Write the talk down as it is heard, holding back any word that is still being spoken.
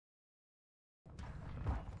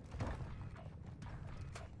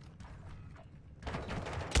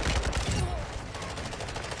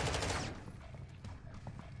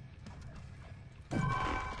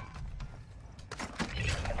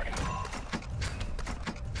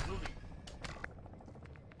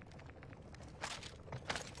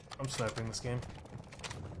I'm sniping this game.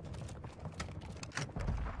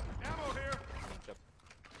 Ammo here. Yep.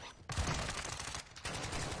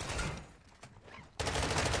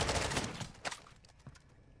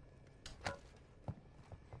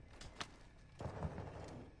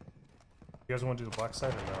 You guys want to do the black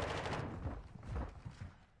side or no?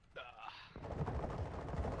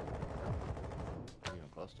 Are you even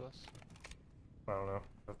close to us? I don't know.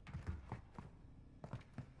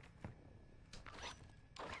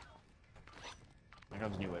 Here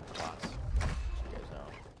comes new wave for bots. So you guys know.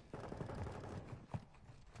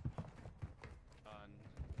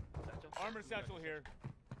 Armor satchel here.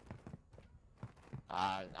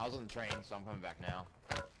 I was on the train, so I'm coming back now.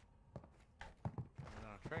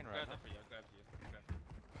 Train ride. Grab for you. Grab for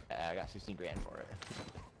you. I got 16 grand for it.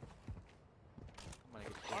 I'm gonna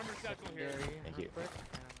get Armor satchel here. Thank you. Quick, and,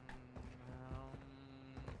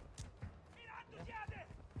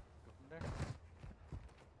 go from there.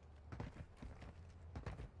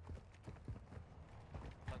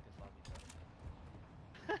 Fuck this lobby.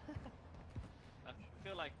 I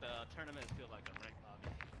feel like the tournaments feel like a ranked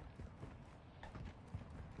lobby.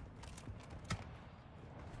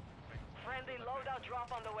 Friendly loadout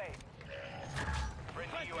drop on the way.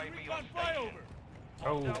 Friendly UAV on flyover.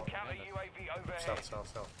 Oh, counter UAV overhead. south, south,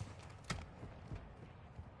 south.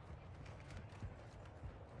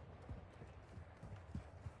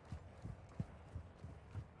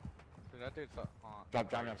 So that dude's on.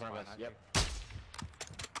 Driving in front of us. Yep.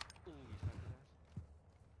 Ooh, you sniped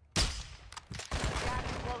his ass. Gas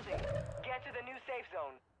is closing. Get to the new safe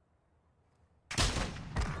zone.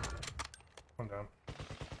 One down.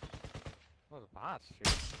 Oh, the bots,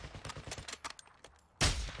 shoot.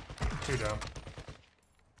 Two down.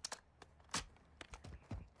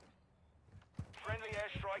 Friendly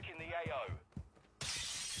airstrike in the AO.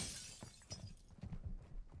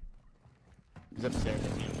 He's upstairs.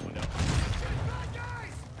 Window.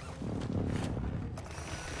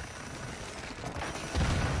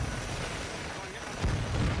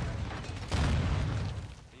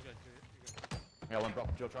 I got one bro.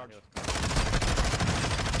 Jill charge. You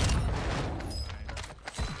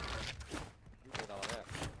did all that.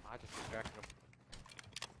 I just distracted him.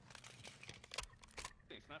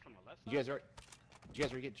 He snapped from the left side. Did you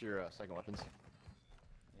guys already get your second weapons?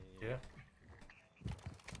 Yeah.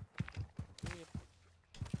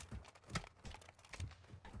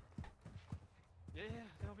 Yeah,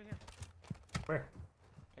 they're over here. Where?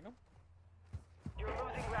 Hang on. You're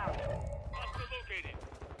losing ground. Hostile located.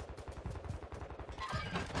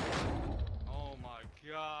 Oh my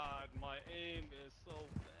god, my aim is so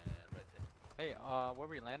bad right there. Hey, where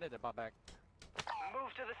we landed, about back.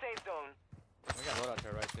 Move to the safe zone. We got loadout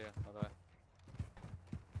here right there, by the way.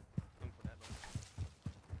 Come for that one.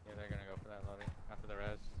 Yeah, they're gonna go for that loading after the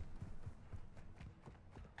res.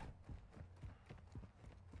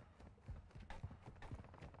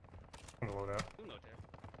 I'm gonna load out. Who knows there?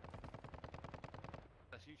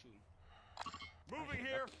 That's you shooting. Moving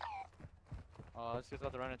here. Let's just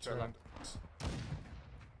about to run into our left.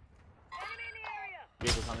 Enemy in the area.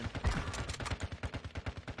 Vehicle coming.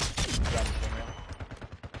 Grab the thing rail.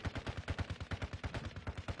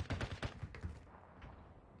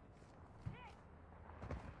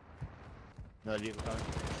 Another vehicle coming.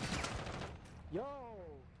 Yo!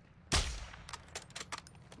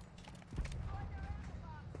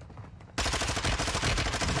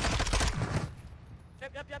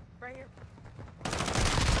 Yep, right here.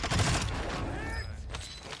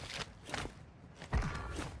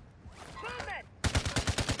 Movement.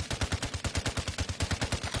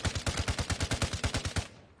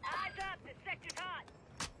 Eyes up. The sector's hot.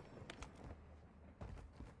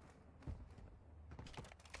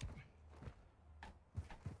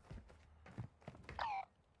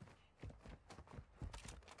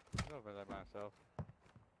 He's over there by himself.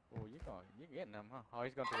 Oh, you're getting him, huh? Oh,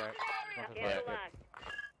 he's going to that. Going to the Get right. the line.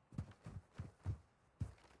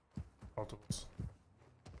 Multiples.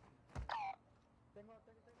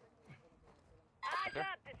 Eyes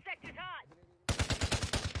up. The sector's hot.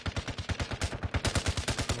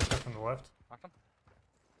 Look up from the left. Knocked him.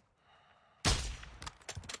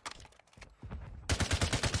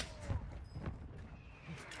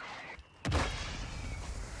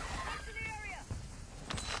 That's in the area.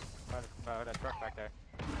 By that truck back there.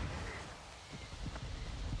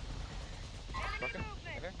 Enemy Broken?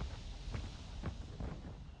 movement. Right there?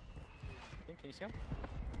 Can you see him?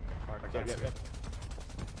 Yep.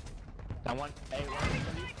 Down one. Hey, one.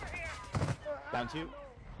 Sniper here. Down two.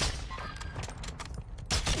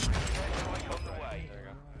 Airstrike on the way. There you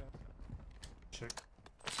go. Chick.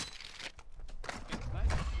 Getting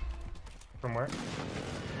sniped. From where?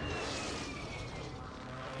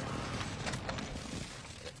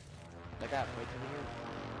 that way to the here.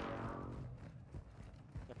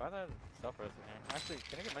 Yeah, buy that self-res in here. Actually,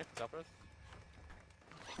 can I get my self-res?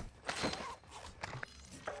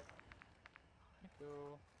 Thank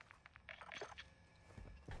you.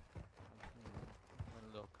 Went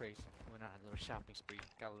a little crazy. Went on a little shopping spree.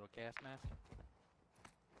 Got a little gas mask.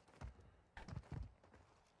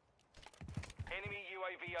 Enemy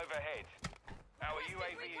UAV overhead. Our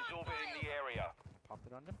UAV is orbiting the area. Pop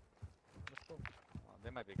it on them. Let's go. Oh, they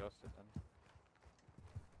might be ghosted then.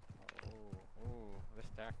 Oh, they're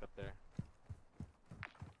stacked up there.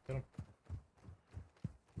 Get him.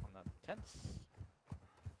 On the tents.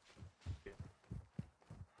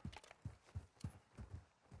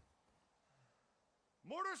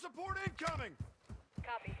 Mortar support incoming!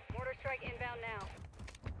 Copy. Mortar strike inbound now.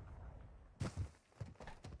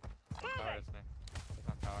 Tower is me. It's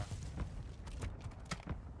on tower.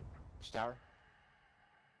 Which tower?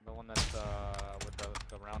 The one that's with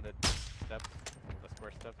the rounded steps, the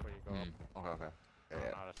square steps where you go up. Okay, okay. I don't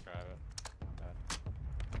know how to describe it. Not bad.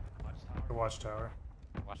 Watchtower. The watchtower.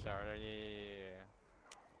 Watch tower there.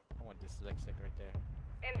 Yeah. I want dyslexic right there.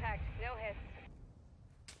 Impact. No hits.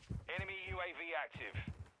 Enemy UAV active.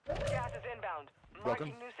 Gas is inbound. Broken.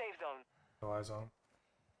 Marking new safe zone. No eyes on him.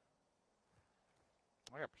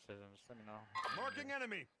 I got precision. Just let me know. Marking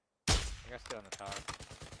enemy! I gotta stay on the tower.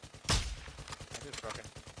 I just broken.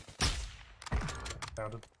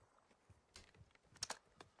 Found him.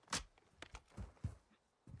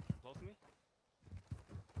 Close to me?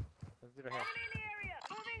 Let's do the hair. In the area.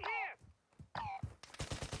 Moving here.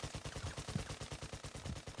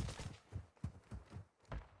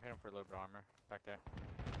 Hit him for a little bit of armor. Back there.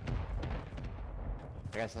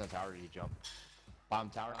 I guess on the tower, you jump. Bottom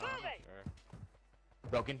tower. I'm not sure.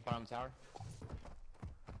 Broken. Bottom tower.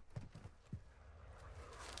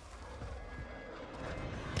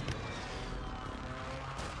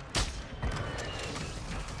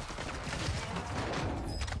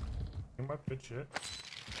 You might good shit.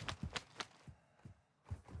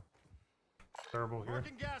 Terrible here.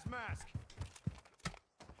 Marking gas mask!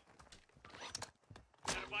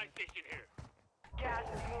 Got a buy station here. Gas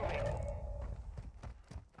is moving.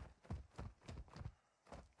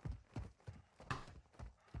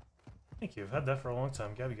 Thank you. I've had that for a long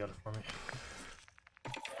time. Gabby got it for me.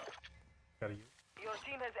 Gotta use. Your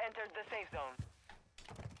team has entered the safe zone.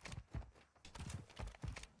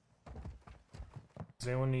 Does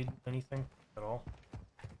anyone need anything at all?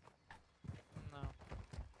 No.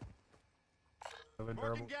 Other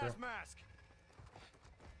Marking durables gas too? mask!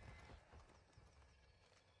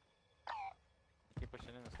 Keep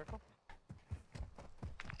pushing in the circle.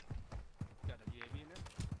 Got a UAV in there?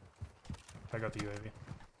 I got the UAV.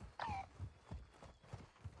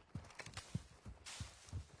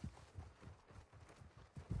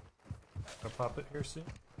 I'll pop it here soon.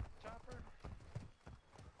 Chopper?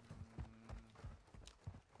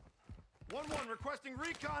 1-1 requesting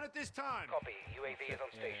recon at this time! Copy. UAV is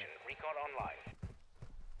on station. Recon online.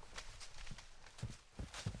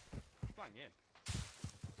 Flying in.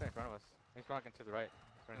 He's in front of us. He's walking to the right.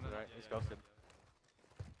 He's running to the right. He's ghosted.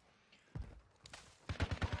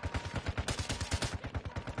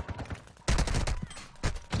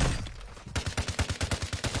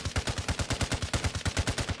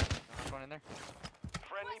 There's one in there.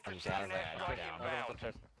 Friendly I'm just precision out of that. airstrike Yeah. Other one's inbound.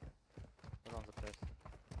 upstairs. Other one's upstairs.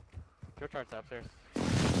 Pure chart's upstairs.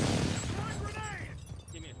 Throwing grenade!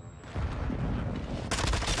 Give me a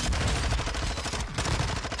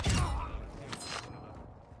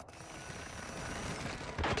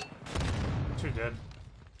Two dead.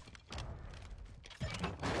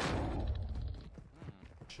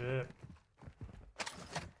 Shit.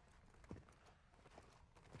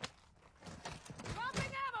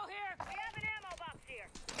 Dropping ammo here. We have an ammo box here.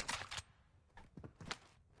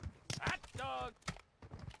 hot dog!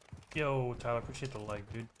 Yo, Tyler, appreciate the like,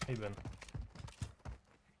 dude. How you been?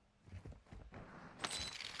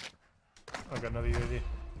 I got another UAV. Yeah,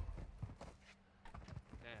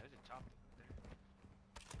 there's a chop there.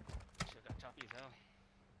 Shit got choppy as hell.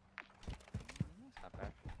 That's not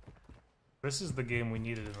bad. This is the game we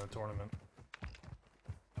needed in the tournament.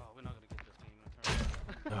 Oh, we're not gonna get this game in the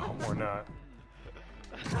tournament. No, we're not.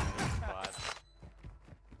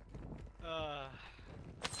 But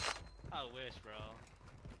I wish, bro.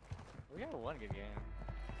 we had one good game.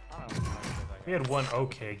 I don't know. How good that We had one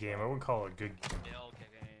okay game. I would call it a good game. Yeah, okay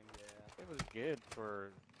game, yeah. It was good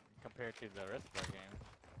for compared to the rest of our game.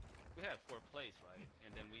 We had 4 plays, right?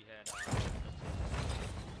 And then we had, we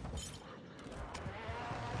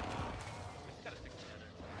just gotta stick together.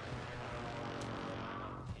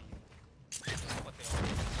 Team. What they all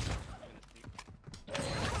do, even the team.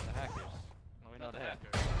 The hackers. No, we know Not the that.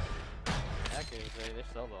 hackers.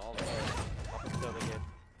 solo all the way up until they get,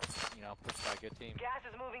 you know, pushed by a good team. Gas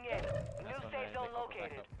is moving in. New That's when safe they zone come back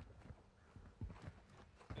located. up.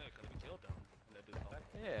 Yeah, because we killed them. And they did all that.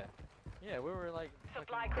 Yeah, yeah, we were like.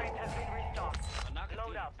 Supply fucking- crates have been restocked. I'm not gonna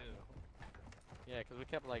Load do up. it, too. Yeah, because we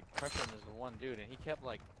kept like pressuring this one dude, and he kept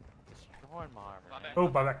like destroying my armor. My man. bad. Oh,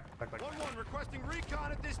 back. 1-1 requesting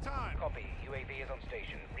recon at this time. Copy. UAV is on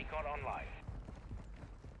station. Recon online.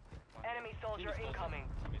 Enemy soldier Team's close. incoming.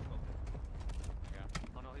 Team's close. Yeah.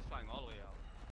 Oh no, he's flying all the way out.